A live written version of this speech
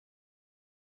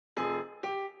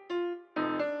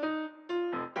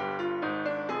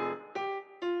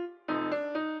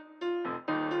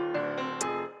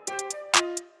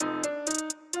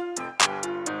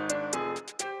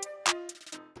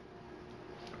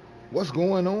What's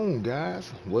going on, guys?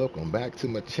 Welcome back to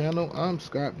my channel. I'm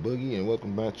Scott Boogie, and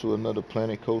welcome back to another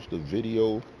Planet Coaster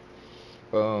video.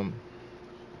 Um,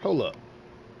 Hold up.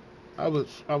 I was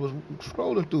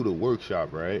scrolling through the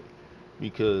workshop, right?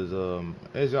 Because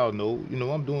as y'all know,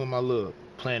 I'm doing my little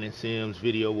Planet Sims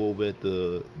video over at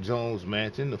the Jones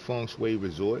Mansion, the Feng Shui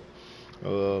Resort.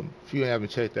 If you haven't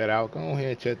checked that out, go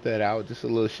ahead and check that out. Just a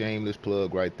little shameless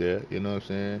plug right there. You know what I'm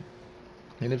saying?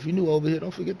 And if you're new over here,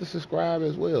 don't forget to subscribe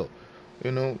as well.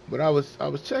 But I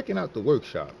was checking out the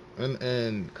workshop,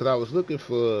 and because I was looking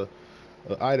for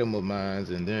an item of mine,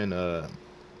 and then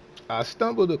I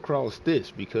stumbled across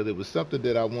this because it was something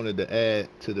that I wanted to add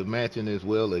to the mansion as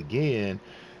well again,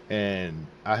 and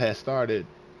I had started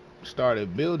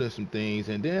building some things,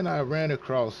 and then I ran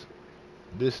across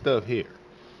this stuff here.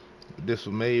 This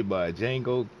was made by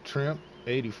Django Trimp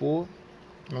 84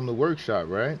 on the workshop,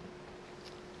 right?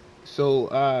 So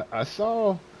I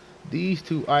saw these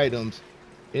two items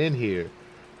in here,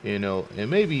 and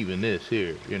maybe even this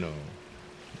here.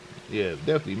 Yeah,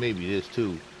 definitely maybe this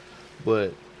too.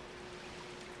 But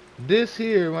this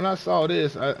here, when I saw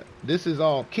this, this is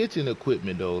all kitchen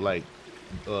equipment though, like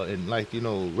and like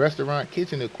restaurant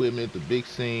kitchen equipment, the big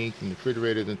sinks and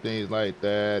refrigerators and things like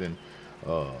that, and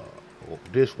uh,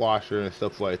 dishwasher and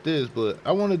stuff like this. But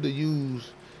I wanted to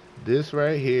use this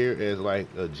right here as like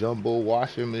a jumbo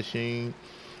washing machine,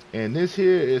 and this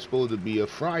here is supposed to be a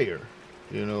fryer,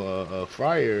 a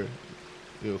fryer,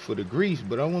 for the grease.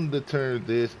 But I wanted to turn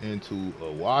this into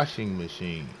a washing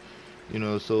machine,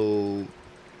 so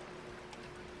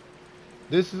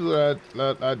this is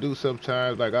what I do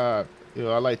sometimes. Like I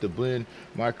like to blend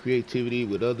my creativity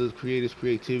with others' creators'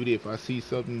 creativity. If I see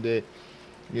something that,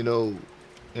 you know,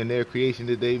 in their creation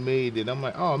that they made, then I'm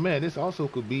like, oh man, this also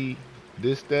could be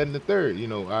this, that, and the third.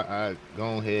 I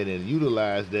go ahead and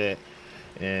utilize that.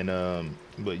 And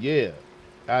but yeah,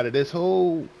 out of this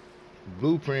whole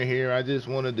blueprint here, I just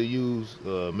wanted to use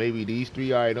maybe these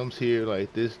three items here,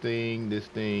 like this thing,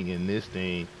 and this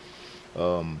thing.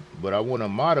 But I want to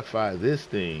modify this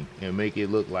thing and make it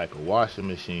look like a washing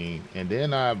machine. And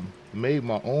then I made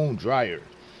my own dryer,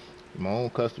 my own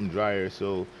custom dryer.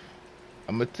 So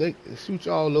I'm gonna shoot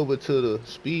y'all over to the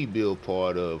speed build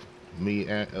part of me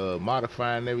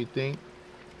modifying everything,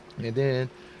 and then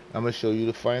I'm gonna show you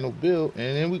the final build,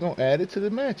 and then we're gonna add it to the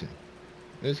mansion.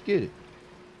 Let's get it.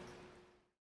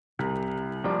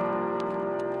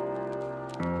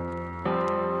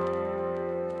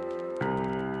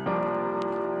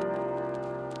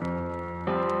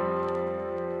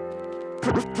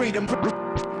 Freedom,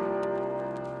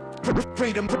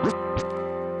 freedom,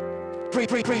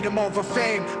 freedom over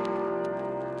fame.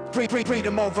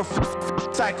 Freedom over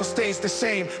cycle stays the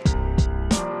same.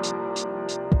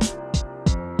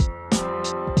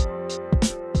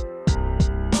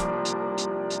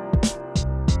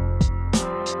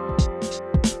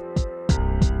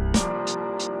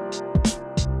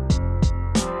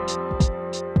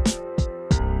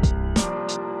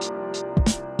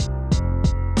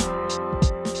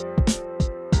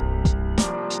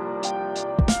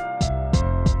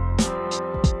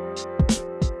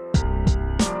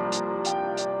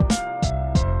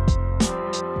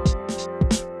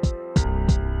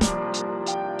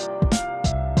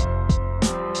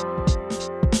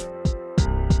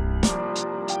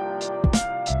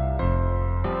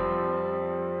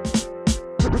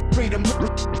 Freedom,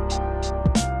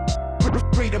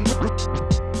 freedom,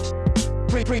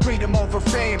 freedom over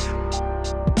fame.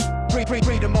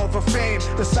 Freedom over fame.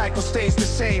 The cycle stays the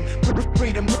same.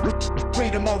 Freedom,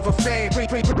 freedom over fame.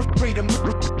 Freedom,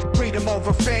 freedom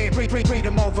over fame.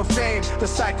 Freedom over fame. The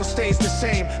cycle stays the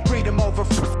same. Freedom over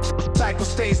cycle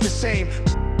stays the same.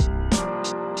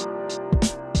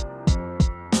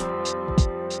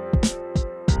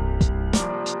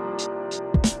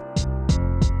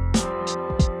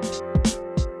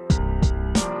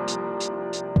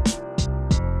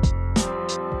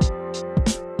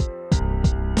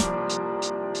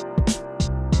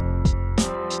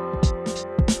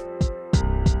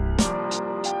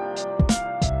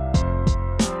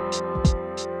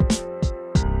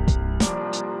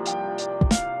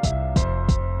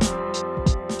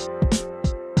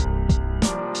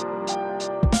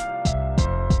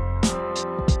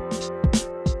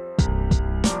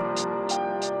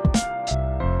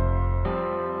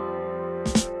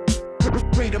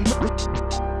 Freedom,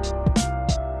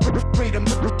 freedom,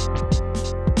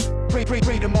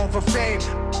 freedom over fame.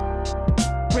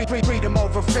 Freedom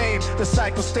over fame. The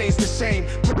cycle stays the same.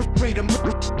 Freedom,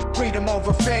 freedom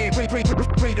over fame.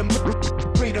 Freedom,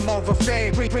 freedom over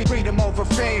fame. Freedom over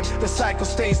fame. The cycle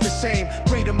stays the same.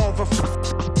 Freedom over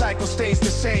cycle stays the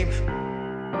same.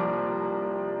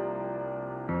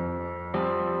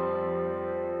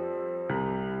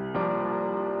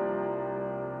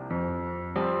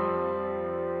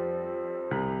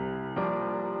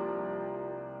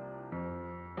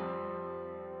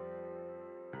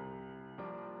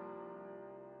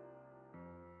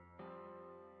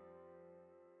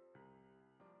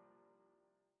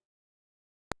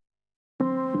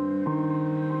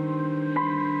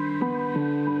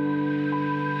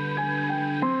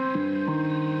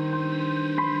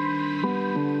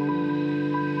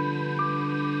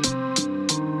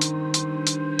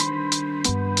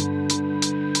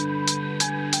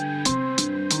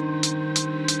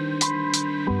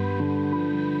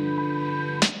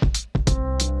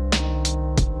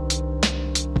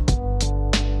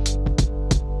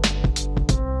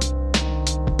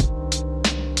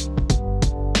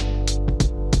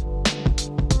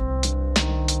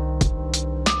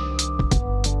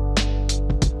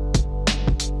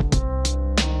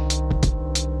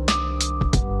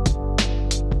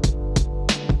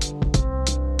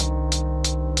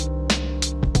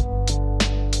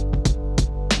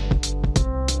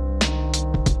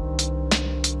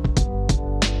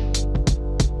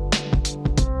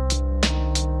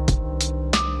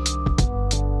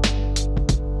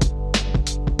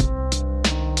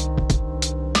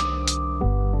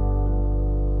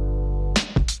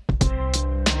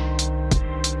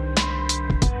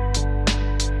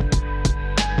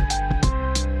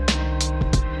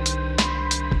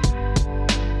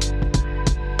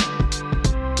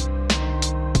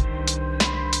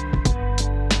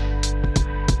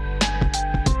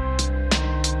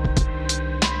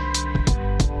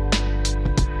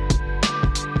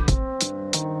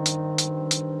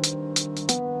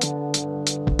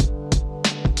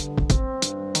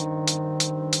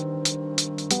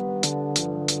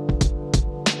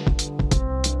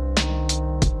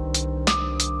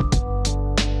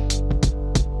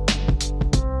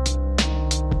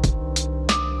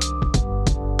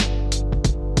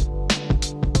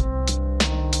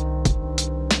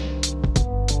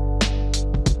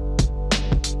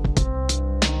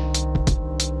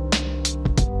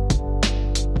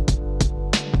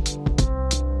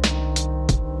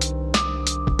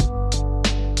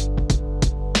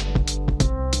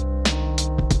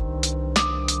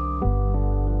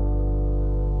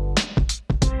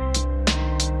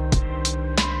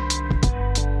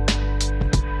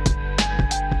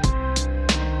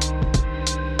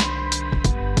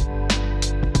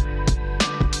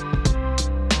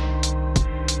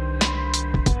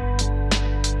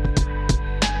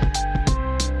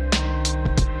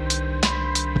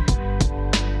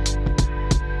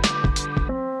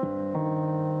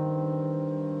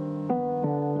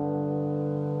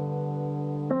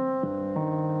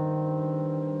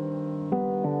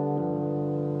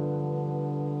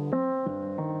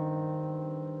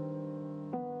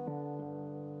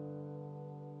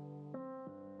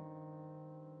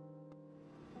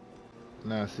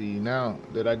 Now see, now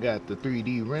that I got the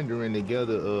 3D rendering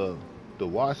together of the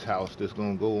wash house that's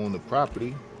gonna go on the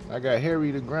property, I got Harry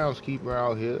the groundskeeper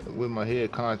out here with my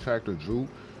head contractor Drew,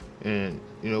 and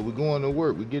you know, we're going to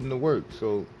work, we're getting to work.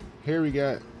 So Harry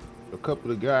got a couple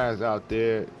of guys out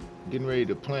there getting ready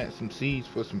to plant some seeds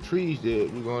for some trees that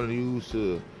we're going to use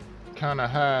to kind of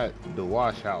hide the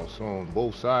wash house on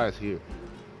both sides here.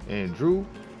 And Drew,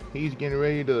 he's getting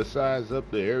ready to size up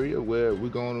the area where we're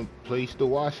going to place the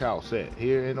wash house at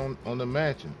here and on the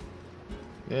mansion.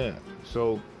 Yeah,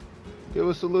 so give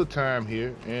us a little time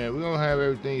here and we're going to have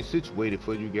everything situated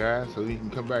for you guys so you can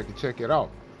come back and check it out.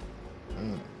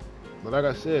 But like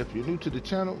I said, if you're new to the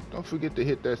channel, don't forget to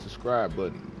hit that subscribe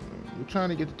button. We're trying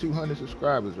to get to 200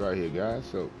 subscribers right here, guys.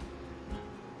 So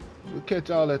we'll catch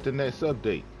y'all at the next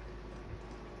update.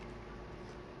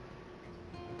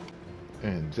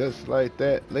 And just like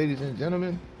that, ladies and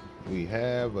gentlemen, we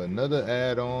have another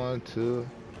add-on to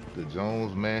the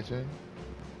Jones Mansion,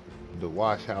 the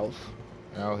wash house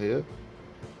out here.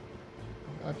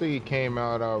 I think it came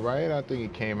out all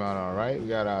right. We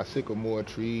got our sycamore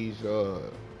trees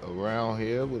around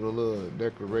here with a little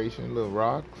decoration, little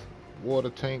rocks, water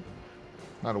tank,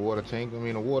 not a water tank, I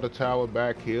mean a water tower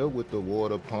back here with the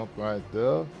water pump right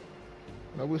there.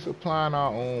 Now we're supplying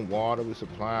our own water,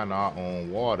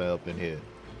 up in here.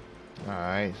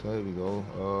 Alright, so here we go.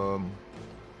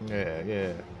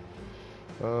 Yeah.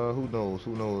 Who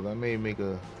knows? I may make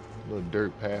a little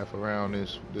dirt path around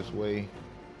this way.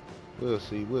 We'll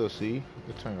see. We'll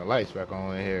turn the lights back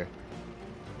on in here.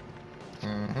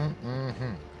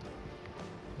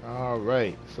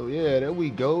 Alright, so yeah, there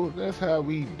we go. That's how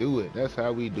we do it.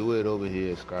 Over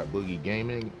here at Scott Boogie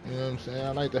Gaming. You know what I'm saying?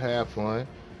 I like to have fun.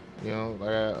 You know,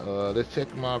 like let's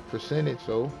check my percentage.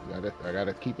 So I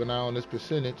gotta keep an eye on this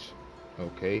percentage.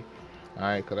 Okay.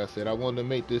 Alright, cause I said I wanted to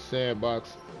make this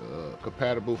sandbox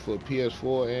compatible for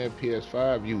PS4 and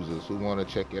PS5 users who want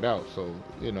to check it out. So,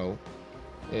 you know,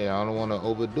 yeah, I don't want to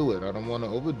overdo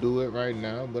it right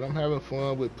now, but I'm having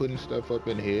fun with putting stuff up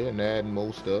in here and adding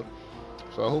more stuff.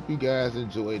 So I hope you guys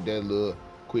enjoyed that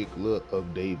quick little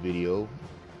update video.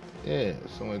 Yeah,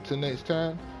 so until next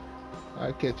time,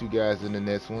 I'll catch you guys in the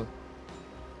next one.